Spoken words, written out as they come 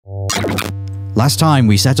Last time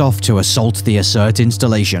we set off to assault the ASSERT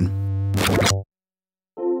installation.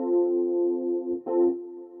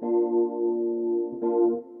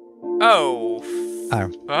 Oh.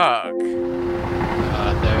 Fuck.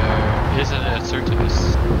 There is an ASSERT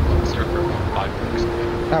Observer 5 blocks away.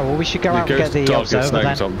 Oh, well, we should go out and get the observer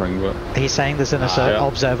then. But... He's saying there's an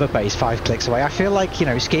observer base 5 clicks away. I feel like, you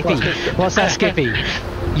know, Skippy. What's that, Skippy?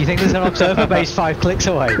 You think there's an observer base 5 clicks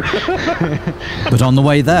away? But on the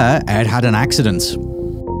way there, Ed had an accident.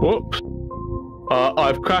 Whoops.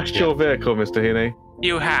 I've crashed your vehicle, Mr. Heaney.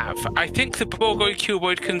 You have. I think the Borgoid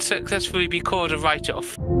cuboid can successfully be called a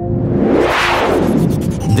write-off.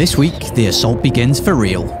 This week, the assault begins for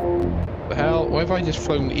real. The hell? Why have I just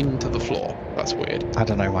flown into the floor? That's weird. I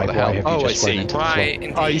don't know why. What the hell? Have you just flown into the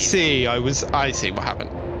floor? I see. I see what happened.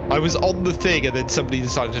 I was on the thing and then somebody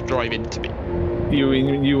decided to drive into me.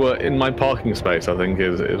 You were in my parking space, I think,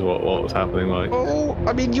 is what was happening. Like. Oh,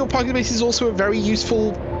 I mean, your parking space is also a very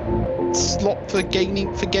useful slot for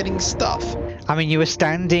getting stuff. I mean, you were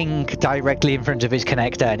standing directly in front of his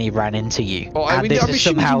connector and he ran into you. Well, and this is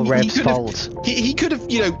somehow Rev's fault. He could have,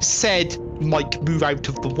 you know, said, Mike, move out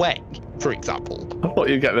of the way, for example. I thought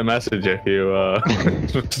you'd get the message if you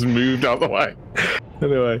just moved out the way.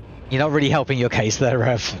 Anyway. You're not really helping your case there,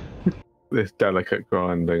 Rev. This delicate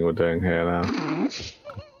grinding we're doing here now.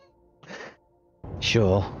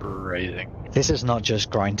 Sure. Raising. This is not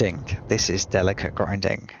just grinding. This is delicate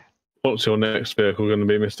grinding. What's your next vehicle going to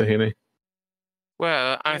be, Mr. Heaney?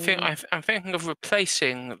 Well, I'm thinking of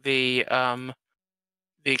replacing the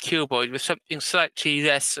cuboid with something slightly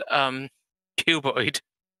less cuboid.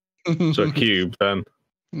 So a cube, then.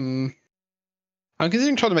 I'm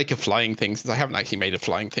considering trying to make a flying thing since I haven't actually made a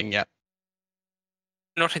flying thing yet.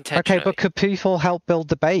 Not intentionally. Okay, but could people help build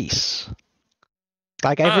the base?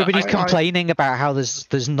 Like everybody's complaining about how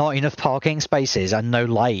there's not enough parking spaces and no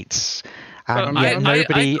lights. And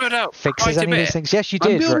nobody fixes any of these things. Yes, you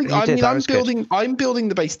did. I'm building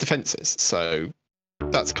the base defenses, so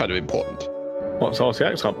that's kind of important. What's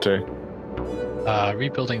RCX up to?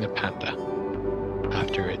 Rebuilding the Panda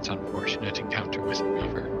after its unfortunate encounter with the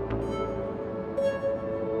Reaver.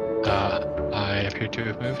 I appear to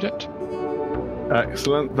have moved it.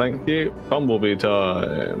 Excellent, thank you. Bumblebee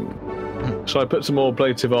time. Shall I put some more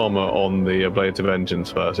ablative armor on the ablative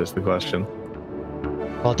engines first, is the question.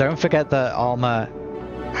 Well, don't forget that armor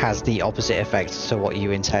has the opposite effect to what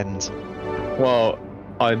you intend. Well,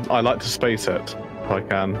 I like to space it, if I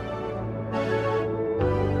can.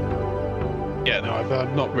 Yeah, no,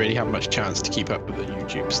 I've not really had much chance to keep up with the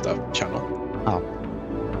YouTube stuff channel. Oh.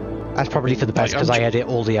 That's probably for the best, because I edit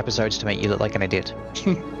all the episodes to make you look like an idiot.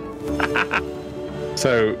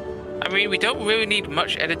 So... I mean, we don't really need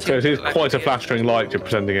much editing. So it is quite a flattering light you're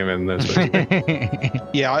presenting him in this.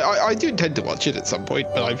 Yeah, I do intend to watch it at some point,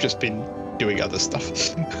 but I've just been doing other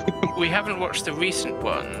stuff. We haven't watched the recent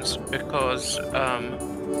ones because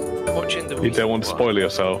watching the You don't want to spoil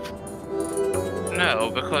yourself.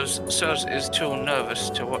 No, because Suz is too nervous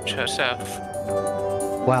to watch herself.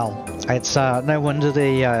 Well, it's no wonder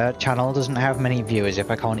the channel doesn't have many viewers if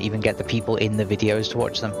I can't even get the people in the videos to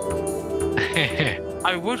watch them.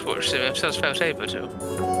 I would watch them if Suz felt able to.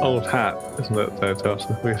 Old hat, isn't it?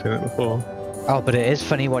 We've seen it before. Oh, but it is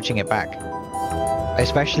funny watching it back.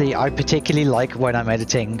 Especially, I particularly like when I'm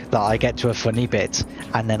editing that I get to a funny bit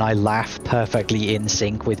and then I laugh perfectly in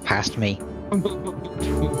sync with past me.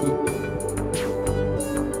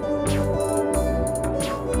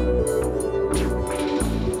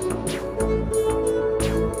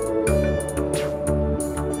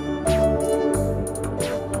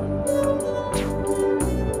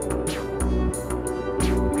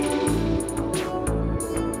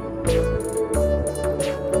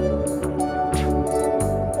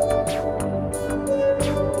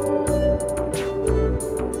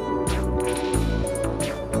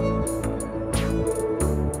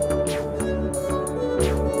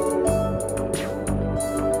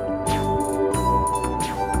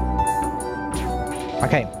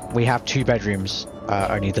 Okay, we have 2 bedrooms.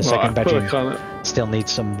 Only the second bedroom still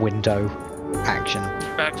needs some window action.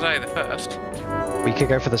 Bags the first. We could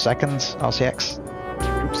go for the second RCX.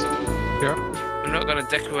 Oops. Yeah. I'm not going to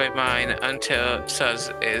decorate mine until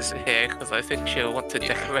Suz is here because I think she'll want to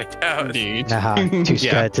decorate ours. Too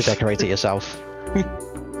scared to decorate it yourself.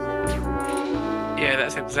 Yeah,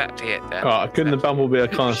 that's exactly it then. Couldn't the Bumblebee a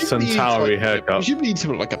kind of Centauri haircut? You need to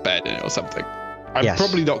put like a bed in it or something. I'm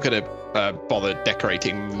probably not going to bother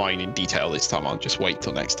decorating mine in detail this time. I'll just wait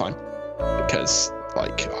till next time because,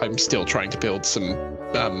 like, I'm still trying to build some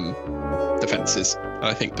defenses, and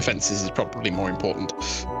I think defenses is probably more important.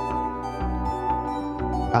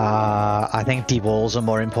 I think de-walls are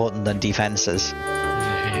more important than defenses.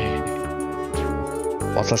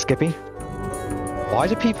 What's that, Skippy? Why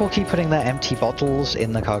do people keep putting their empty bottles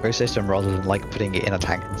in the cargo system rather than like putting it in a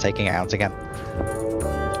tank and taking it out again?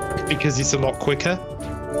 Because it's a lot quicker.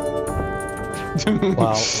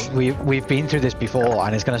 Well, we've been through this before,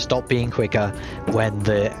 and it's going to stop being quicker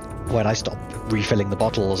when I stop refilling the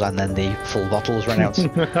bottles and then the full bottles run out.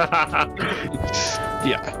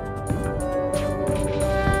 Yeah.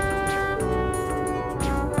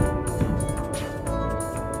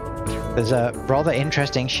 There's a rather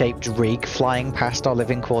interesting shaped rig flying past our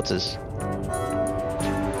living quarters.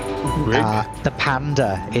 Rig? The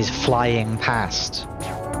panda is flying past.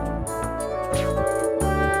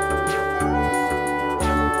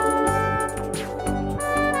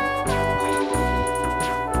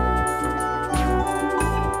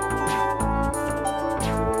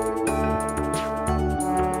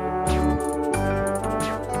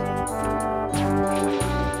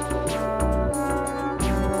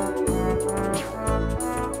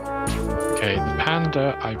 Okay, the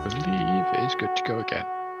panda, I believe, is good to go again.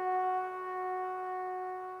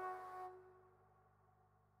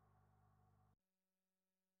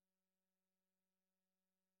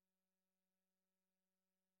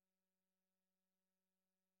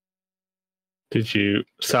 Did you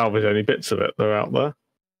salvage any bits of it that are out there?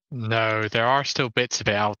 No, there are still bits of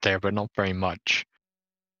it out there, but not very much.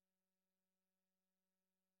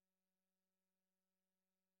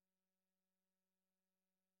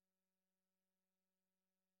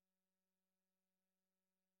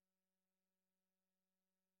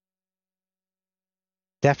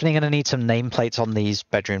 Definitely going to need some nameplates on these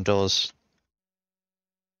bedroom doors.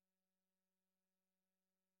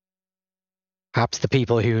 Perhaps the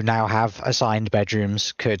people who now have assigned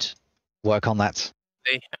bedrooms could work on that.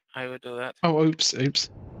 I would do that. Oh, oops.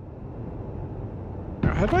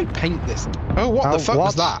 How do I paint this? Oh, what the fuck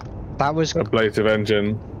was that? That was... Ablative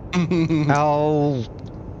engine. Oh,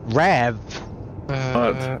 Rev.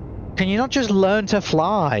 Can you not just learn to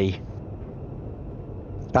fly?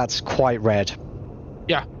 That's quite red.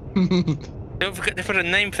 Yeah. Don't forget to put a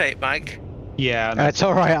nameplate, Mike. Yeah. It's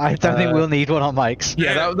all right. I don't think we'll need one on Mike's.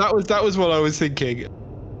 Yeah, that was what I was thinking.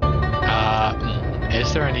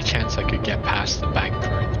 Is there any chance I could get past the bank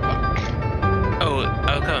for its buck? Oh,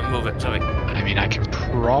 I'll come and move it, sorry. I mean, I can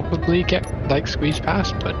probably get, like, squeezed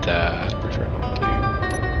past, but I'd prefer not to.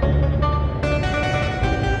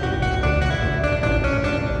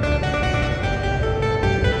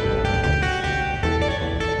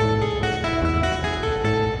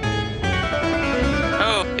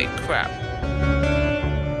 Holy crap.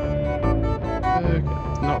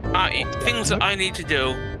 Things that I need to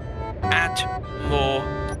do. Add more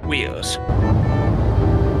wheels.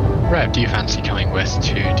 Rev, do you fancy coming with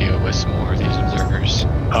to deal with some more of these observers?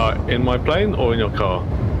 In my plane or in your car?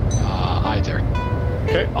 Either.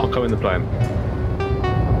 Okay, I'll come in the plane.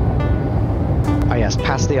 Oh yes,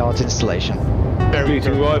 past the art installation.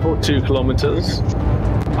 Fleeting rifle, 2 kilometers.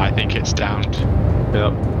 I think it's downed.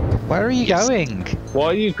 Yep. Where are you going? Why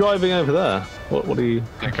are you driving over there? What are you...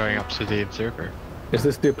 They're going up to the observer. Is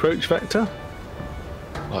this the approach vector?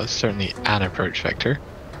 Well, it's certainly an approach vector.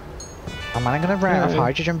 Am I going to run out of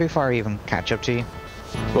hydrogen before I even catch up to you?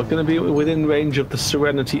 We're going to be within range of the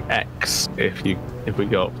Serenity X if we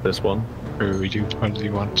go up this one. Or we do probably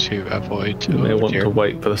want to avoid. You may want to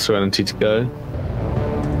wait for the Serenity to go.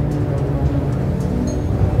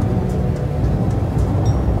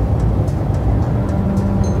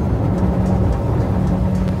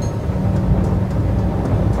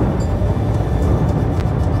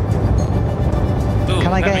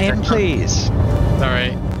 Can I get in, please?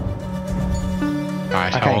 Alright.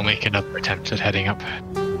 Alright, Okay. I will make another attempt at heading up.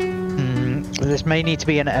 This may need to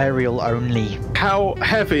be an aerial only. How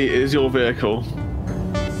heavy is your vehicle?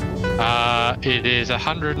 It is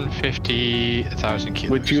 150,000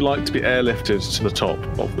 kilos. Would you like to be airlifted to the top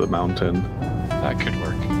of the mountain? That could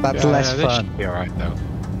work. That's less this fun. should be alright though.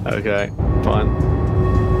 Okay, fine.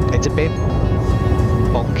 It's a bit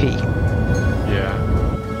bonky. Yeah.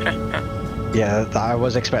 Yeah, I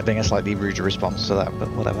was expecting a slightly ruder response to that,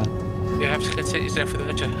 but whatever. You have to consider yourself with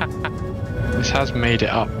the This has made it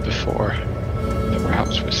up before.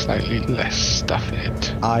 Perhaps with slightly less stuff in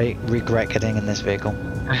it. I regret getting in this vehicle.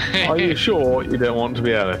 Are you sure you don't want to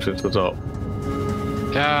be airlifted to the top?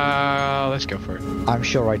 Let's go for it. I'm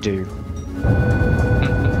sure I do.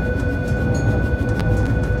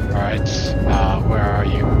 Alright, where are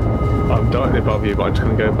you? I'm directly above you, but I'm just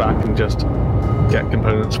going to go back and just get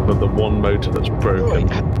components for the one motor that's broken.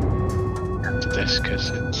 To this, because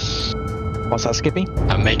it's What's that, Skippy?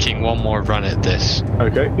 I'm making one more run at this.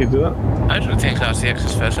 Okay, you do that. I don't think that's the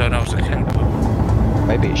X's first zone. I was a kangaroo.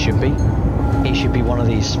 Maybe it should be. He should be one of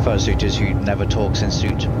these fursuiters who never talks in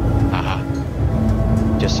suit.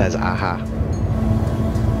 Aha. Just says aha.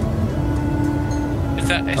 Is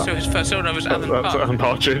that so? His first zone was Alan That's Park. Alan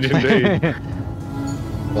Partridge indeed.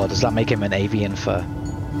 Well, does that make him an avian fur?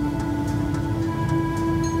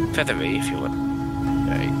 Feathery, if you will.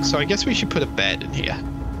 Okay, so I guess we should put a bed in here.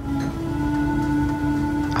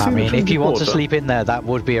 I mean, if you want to water. sleep in there, that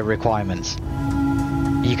would be a requirement.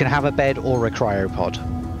 You can have a bed or a cryopod.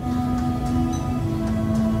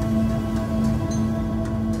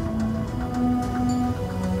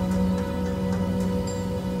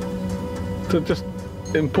 So just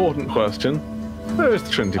important question. Where is the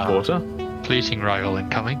Trinity Porter? Fleeting rival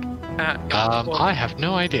incoming. I have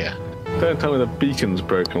no idea. Don't tell me the beacon's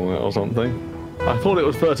broken on it or something. I thought it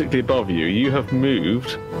was vertically above you. You have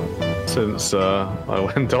moved since I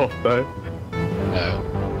went off though. No.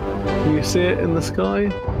 Can you see it in the sky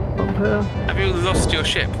up here? Have you lost your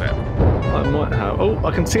ship, Rep? I might have. Oh,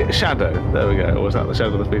 I can see a shadow. There we go. Or was that the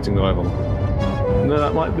shadow of the fleeting rival? No,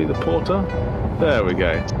 that might be the porter. There we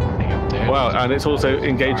go. Wow, and it's also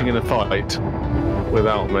engaging in a fight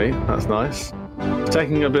without me. That's nice. It's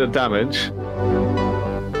taking a bit of damage.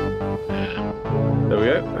 There we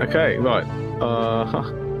go. Okay, right.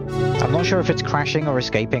 I'm not sure if it's crashing or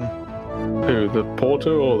escaping. Who, the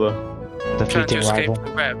porter or the Trying to fleeting escape rival.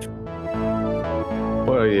 the Rep.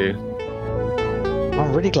 Where are you?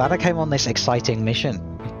 I'm really glad I came on this exciting mission.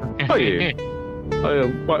 Are you? Oh, you're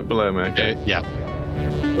right below me. Okay. Yeah.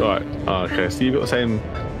 Right. Okay. So you've got the same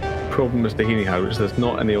problem Mr. Heaney had, which is there's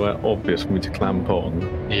not anywhere obvious for me to clamp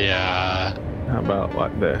on. Yeah. How about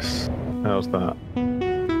like this? How's that?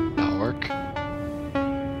 That'll work.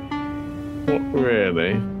 What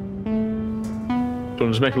really? Do you want to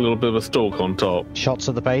just make a little bit of a stalk on top? Shots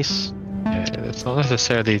at the base, It's not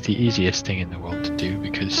necessarily the easiest thing in the world to do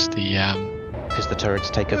because the because the turrets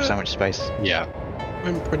take up so much space. yeah.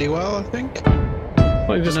 Went pretty well, I think.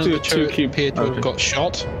 Why don't you just do the two turret cube? appeared to Okay. have got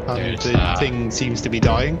shot, and There's, the thing seems to be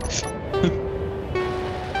dying.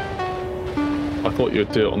 I thought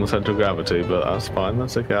you'd do it on the centre of gravity, but that's fine.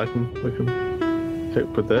 That's okay. We can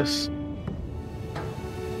cope with this.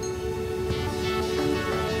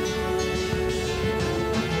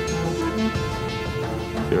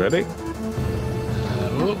 You ready?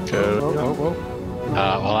 Go.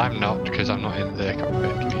 Well, I'm not because I'm not in the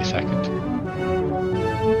cockpit. Give me a second.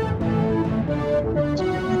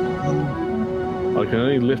 I can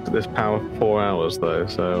only lift at this power for 4 hours though,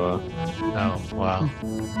 so Oh, wow.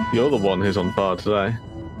 you're the one who's on fire today.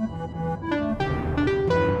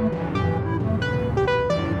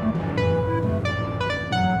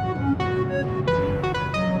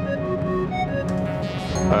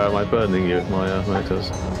 Am I burning you at my motors?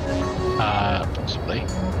 Possibly.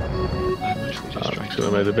 I'm actually just trying Should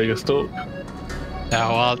have made a bigger stalk. No,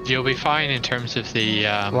 well, you'll be fine in terms of the.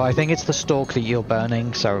 Well, I think it's the stalk that you're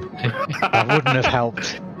burning, so that wouldn't have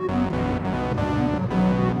helped.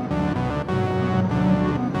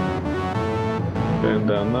 Going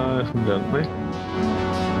down nice and gently.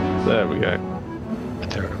 There we go.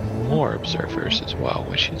 But there are more observers as well,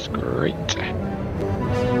 which is great.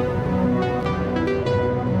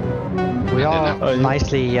 We are Oh, yeah.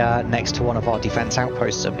 nicely next to one of our defense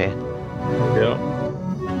outposts up here. Yeah.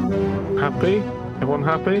 Happy? Everyone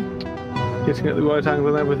happy? Getting at the right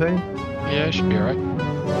angle and everything? Yeah, it should be alright.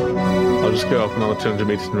 I'll just go up another 200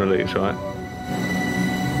 meters and release, right?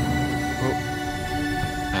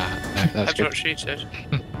 No, that's That's good. what she said.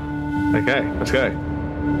 Okay, let's go.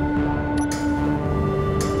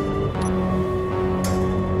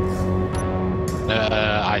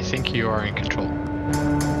 I think you are in control.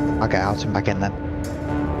 I'll get out and back in then.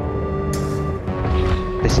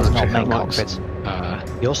 This is not Okay, main how much?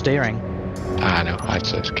 cockpit. You're steering. No,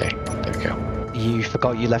 it's okay. There we go. You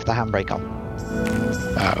forgot you left the handbrake on.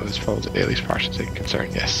 That was probably at least part of the concern,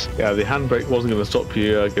 yes. Yeah, the handbrake wasn't going to stop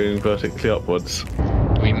you going vertically upwards.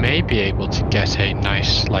 We may be able to get a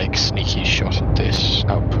nice, like, sneaky shot at this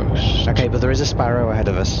outpost. Okay, but there is a sparrow ahead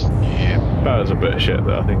of us. Yeah. That was a bit of shit,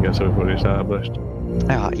 though, I think, as we've already established.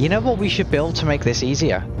 You know what we should build to make this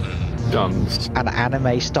easier? Guns. An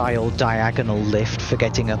anime-style diagonal lift for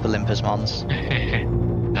getting up Olympus Mons.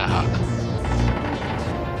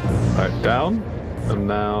 Right, down. And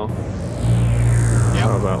now. Yep.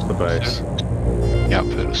 How about the base? The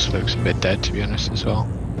outpost looks a bit dead, to be honest, as well.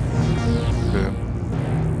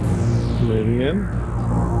 Moving in.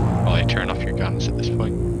 Probably turn off your guns at this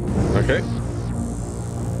point. Okay.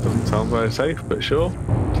 Doesn't sound very safe, but sure.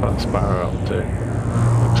 What's that sparrow up to?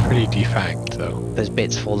 Looks pretty defanged, though. There's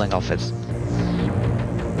bits falling off it.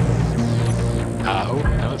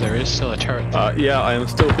 there is still a turret. Yeah, I am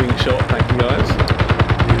still being shot. Thank you, guys.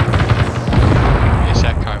 Yes,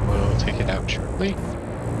 that guy will take it out shortly.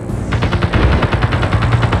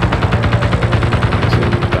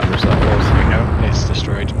 Damage that was. No, it's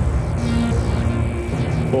destroyed.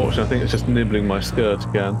 Fortunately, I think it's just nibbling my skirt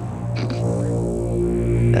again.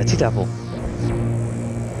 Dirty devil.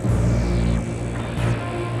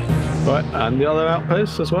 Right, and the other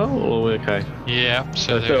outposts as well, or are we okay? Yeah,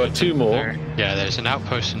 so there are two more. Yeah, there's an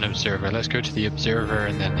outpost and observer. Let's go to the observer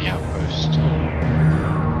and then the outpost.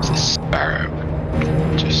 It's a sparrow.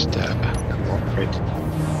 Just cooperate.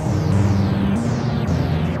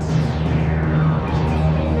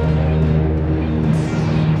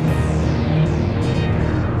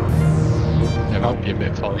 There might be a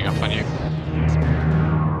bit falling off on you.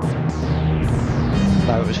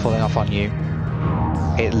 No, it was falling off on you.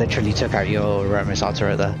 It literally took out your missile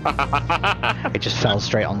turret there. It just fell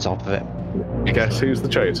straight on top of it. Guess who's the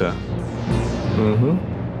traitor? Nope.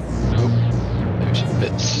 There's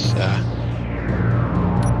bits.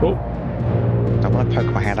 Oh. I want to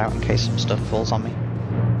poke my head out in case some stuff falls on me.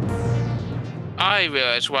 I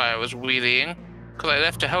realised why I was wheeling. Because I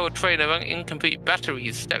left a whole train of incomplete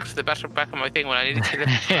batteries stuck to the back of my thing when I needed to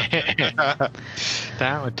lift it.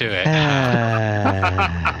 That would do it.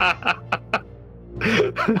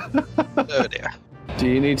 Oh dear. Do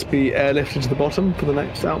you need to be airlifted to the bottom for the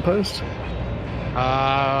next outpost?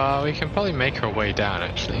 We can probably make our way down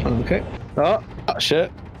actually. Okay. Oh,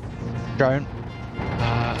 shit. Drone.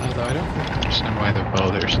 Although I don't understand why the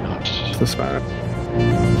welder's not. It's the sparrow.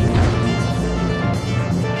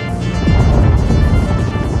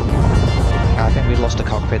 I think we lost the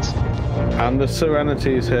cockpits. And the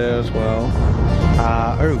Serenity's here as well.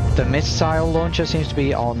 Oh, the missile launcher seems to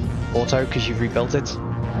be on auto because you've rebuilt it.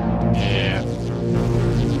 Yeah.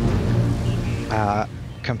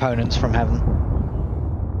 Components from heaven.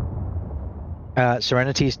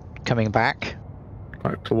 Serenity's coming back.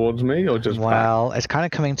 Back towards me, or just Well, back? it's kind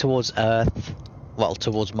of coming towards Earth. Well,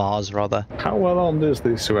 towards Mars, rather. How well armed is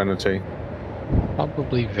the Serenity?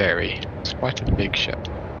 Probably very. It's quite a big ship.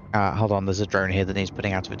 Hold on, there's a drone here that needs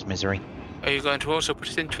putting out of its misery. Are you going to also put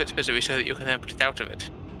it into its misery so that you can then put it out of it?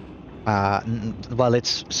 Well,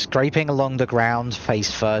 it's scraping along the ground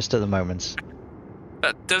face first at the moment.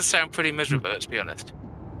 That does sound pretty miserable, let's be honest.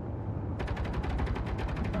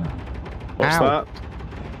 What's Ow. that?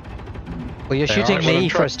 Well, you're They shooting are me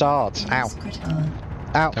still for a start. Ow.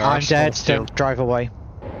 Ow, They are I'm dead. still- Don't drive away.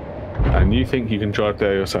 And you think you can drive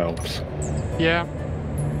there yourselves? Yeah.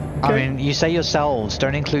 I mean, you say yourselves,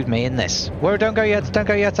 don't include me in this. Whoa, don't go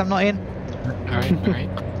yet, I'm not in. Alright.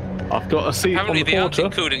 I've got a seat on Apparently the they aren't porter.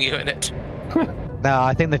 including you in it. No,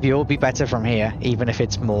 I think the view will be better from here, even if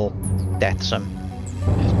it's more deathsome.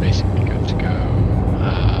 It's basically good to go.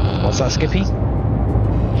 What's that, Skippy?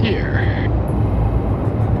 Here.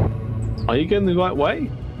 Are you going the right way?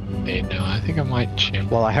 No, I think I might change.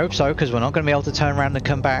 Well, I hope so, because we're not going to be able to turn around and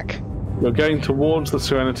come back. We're going towards the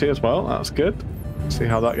Serenity as well. That's good. See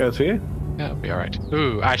how that goes for you. That'll be alright.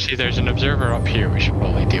 Ooh, actually, there's an observer up here we should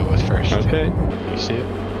probably deal with first. Okay. You see it?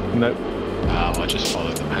 Nope. We'll just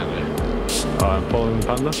follow the panda. I'm following the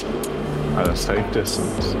panda at a safe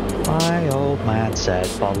distance. My old man said,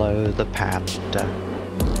 follow the panda.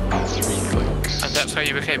 3 clicks. And that's how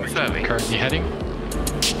you became a furry. Currently heading.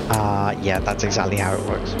 Yeah, that's exactly how it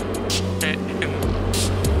works.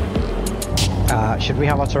 Should we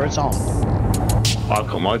have our turrets on? I've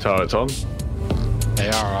got my turrets on. They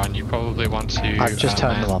are on. You probably want to. I've just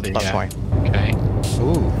turned them on, that's why. Okay.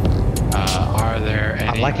 Ooh, Are there any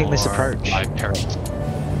I'm liking this more approach. live turrets?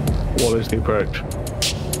 What is the approach?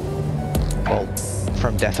 well,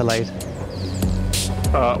 from Defilade.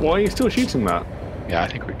 Why are you still shooting that? Yeah, I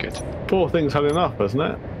think we're good. Poor thing's had enough, hasn't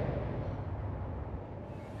it?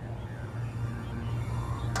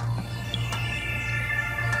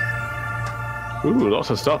 Ooh, lots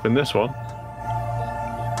of stuff in this one.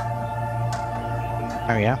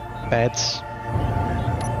 Oh yeah, beds.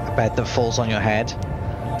 A bed that falls on your head.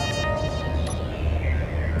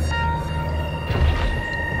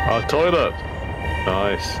 A toilet.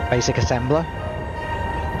 Nice. Basic assembler.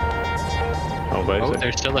 Oh, Oh, basic.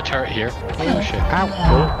 there's still a turret here. Oh shit. Ow!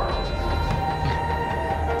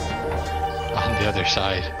 On the other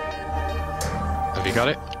side. Have you got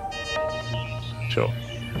it? Sure.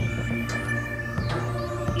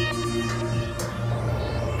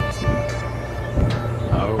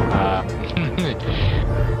 Oh,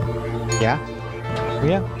 Yeah?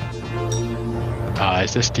 Yeah.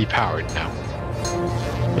 is this depowered now?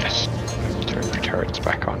 Yes. Turn the turrets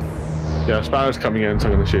back on. Yeah, Sparrow's coming in, so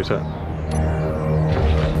I'm going to shoot it.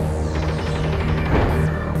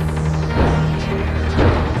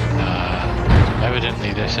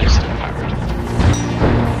 Evidently this is still powered.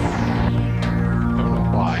 Don't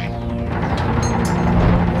know why.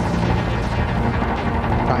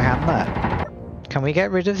 Right hand there. Can we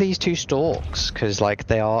get rid of these two stalks? Because like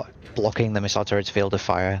they are blocking the missile turret's field of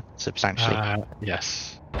fire substantially.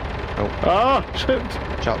 Yes. Oh. Ah, shit!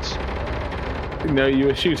 Shots. No, you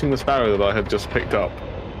were shooting the sparrow that I had just picked up.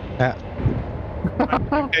 Yeah.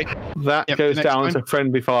 Okay. That Yep, goes next down one. as a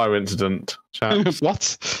friendly fire incident. Chaps.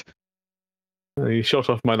 What? You shot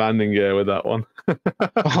off my landing gear with that one.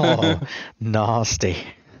 Oh, nasty.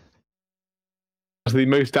 That's the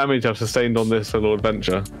most damage I've sustained on this little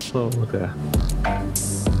adventure. Oh dear.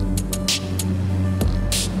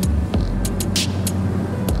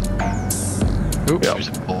 Oops, there's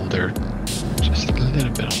a boulder just a little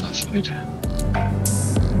bit on that side.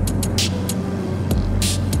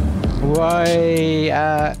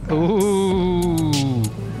 Why? Ooh.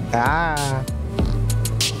 Ah.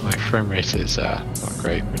 My frame rate is not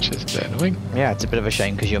great, which is a bit annoying. Yeah, it's a bit of a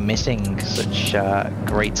shame because you're missing such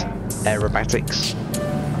great aerobatics. I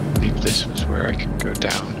believe this was where I could go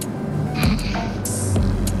down.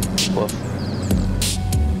 Woof.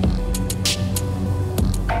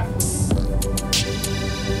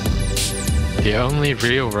 The only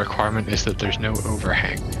real requirement is that there's no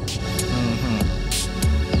overhang.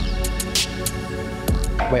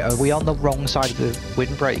 Wait, are we on the wrong side of the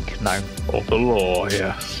windbreak? No. Of the law,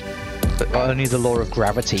 yes. But only the law of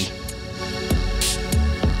gravity.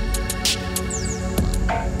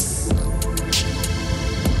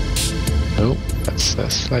 Oh,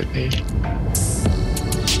 that's slightly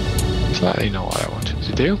not what I wanted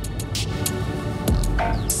to do.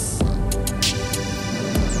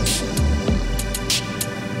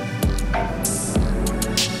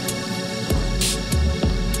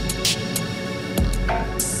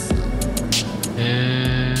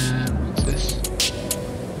 What's this?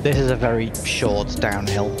 This is a very short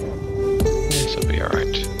downhill. This will be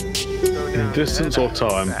alright. In distance or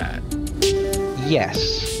time?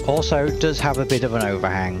 Yes. Also does have a bit of an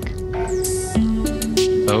overhang.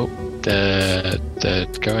 Oh, the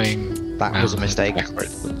going. That was a mistake.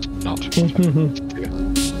 Backwards, not. It'll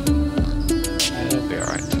be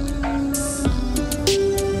alright.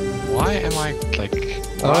 Why am I like?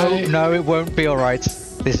 Why? Oh no, it won't be alright.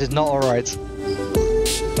 This is not alright.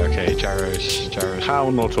 Okay, gyros. How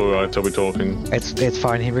not alright are we talking? It's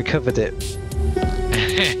fine. He recovered it.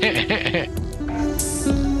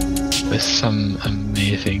 There's some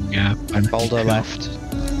amazing Boulder left.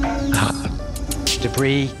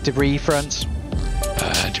 Debris front.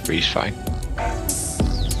 Debris fine.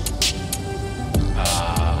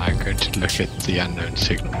 I'm going to look at the unknown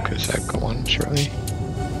signal because I've got one, surely.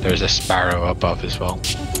 There's a sparrow above as well.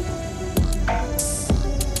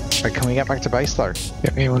 Right, can we get back to base though?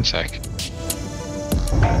 Give me 1 sec.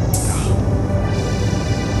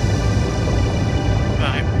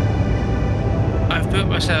 Right. I've built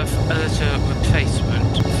myself a little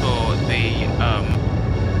replacement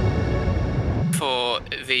for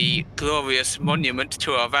the glorious monument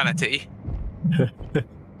to our vanity.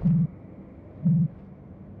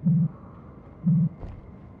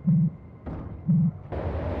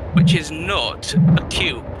 Which is not a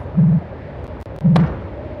cube.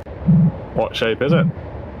 What shape is it?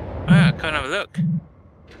 Ah, can't have a look.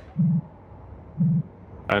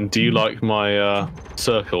 And do you like my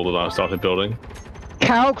circle that I started building?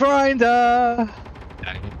 Cow grinder!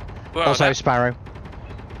 Well, Also that, sparrow.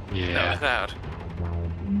 Yeah. that was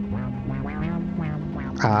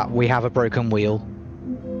loud. We have a broken wheel.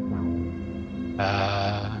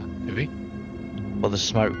 Do we? Well, the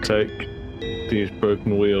smoke. Take these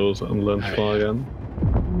broken wheels and learn to fly again.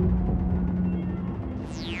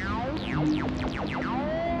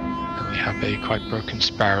 And we have a quite broken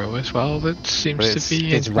sparrow as well that seems to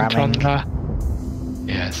be it's ramming.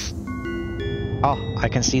 Yes. Oh, I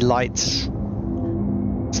can see lights.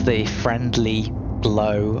 It's the friendly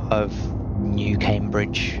glow of New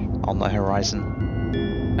Cambridge on the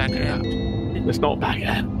horizon. Back it up. It's not back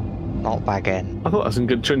end. Not back in. I thought that was some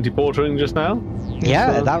good Trinity portering just now.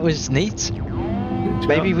 Yeah, that was neat.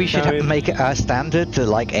 Maybe we should Carry- make it our standard that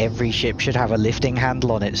like every ship should have a lifting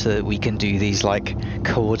handle on it so that we can do these like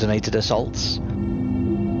coordinated assaults.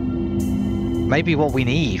 Maybe what we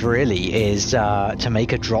need really is to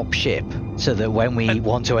make a drop ship so that when we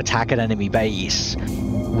want to attack an enemy base,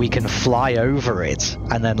 we can fly over it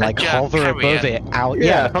and then like hover above it out.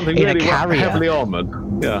 Yeah, something in really a carrier. heavily armored.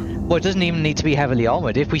 Yeah. Well, it doesn't even need to be heavily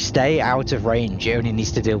armored. If we stay out of range, it only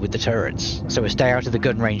needs to deal with the turrets. So we stay out of the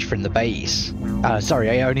gun range from the base. Sorry,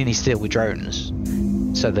 it only needs to deal with drones.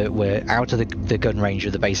 So that we're out of the gun range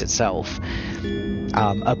of the base itself,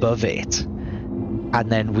 above it.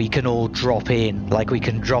 and then we can all drop in. Like, we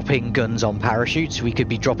can drop in guns on parachutes. We could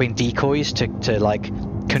be dropping decoys to like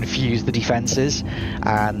confuse the defenses,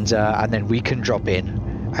 and then we can drop in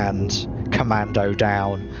and commando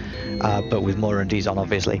down, but with Morandis on,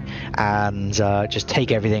 obviously, and just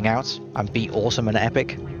take everything out and be awesome and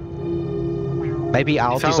epic. Maybe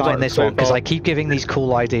I'll design this one, because I keep giving these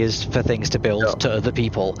cool ideas for things to build to other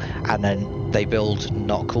people, and then they build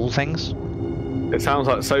not cool things. It sounds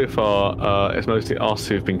like so far it's mostly us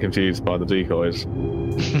who've been confused by the decoys.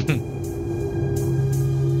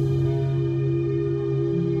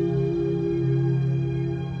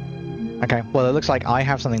 Okay, well, it looks like I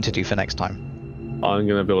have something to do for next time. I'm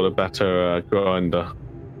going to build a better grinder.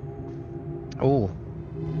 Oh,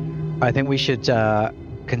 I think we should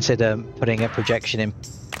consider putting a projection in.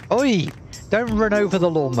 Oi! Don't run over the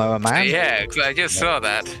lawnmower, man. Yeah, because I just saw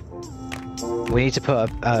that. We need to put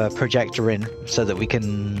a projector in so that we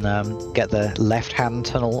can get the left-hand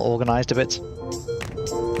tunnel organised a bit.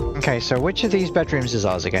 Okay, so which of these bedrooms is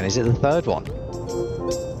ours again? Is it the third one?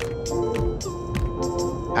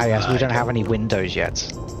 Oh yes, we don't have any windows yet.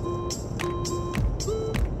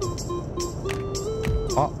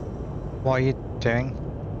 What are you doing?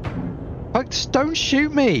 Oh, don't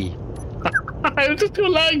shoot me! It was just your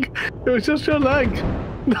leg! It was just your leg!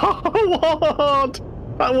 No, what?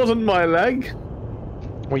 That wasn't my leg!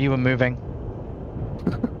 Well, you were moving.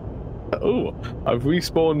 Oh, I've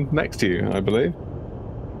respawned next to you, I believe.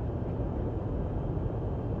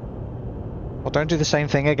 Well, don't do the same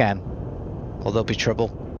thing again, or there'll be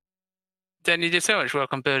trouble. Then you did so much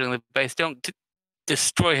work on building the base. Don't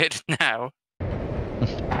destroy it now.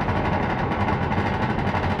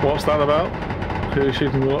 What's that about? Who's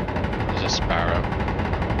shooting what? There's a sparrow.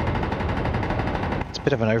 It's a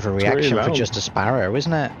bit of an overreaction for just a sparrow,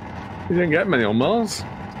 isn't it? You don't get many on Mars.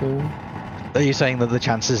 Are you saying that the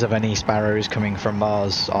chances of any sparrows coming from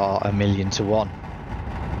Mars are 1,000,000 to 1?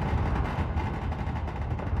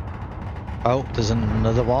 Oh, there's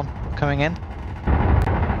another one coming in.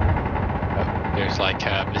 There's like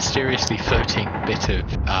a mysteriously floating bit of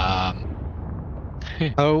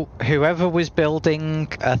Oh, whoever was building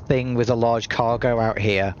a thing with a large cargo out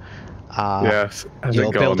here, yes,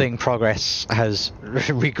 your building progress has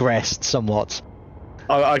regressed somewhat.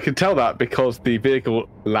 I could tell that because the vehicle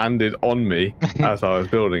landed on me as I was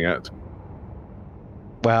building it.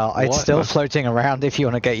 Well, it's still floating around if you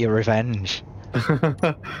want to get your revenge.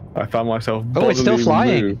 I found myself Oh, it's still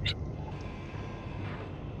flying. Moved.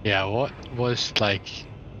 Yeah,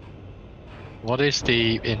 what is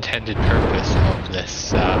the intended purpose of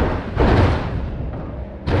this?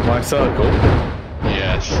 My circle?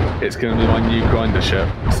 Yes. It's going to be my new grinder ship,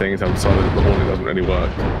 seeing as I've decided that the Hornet doesn't really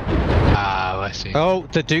work. Ah, I see. Oh,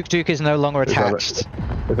 the Duke is no longer attached.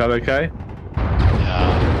 Is that okay?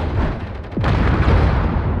 Yeah.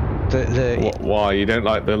 Why? You don't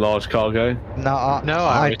like the large cargo? No,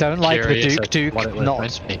 I don't like the Duke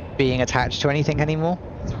not being attached to anything anymore.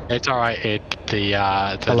 It's alright, the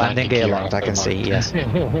landing gear locked, I can see, yes.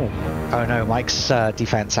 Oh no, Mike's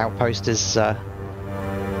defense outpost is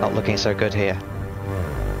not looking so good here.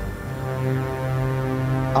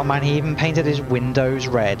 Oh man, he even painted his windows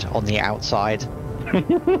red on the outside.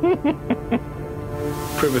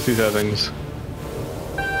 Privacy settings.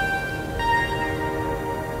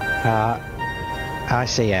 I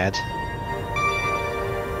see Ed.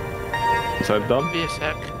 So done? Be a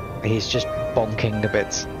sec. He's just bonking a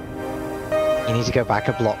bit. You need to go back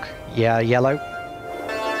a block. Yeah, yellow.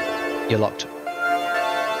 You're locked.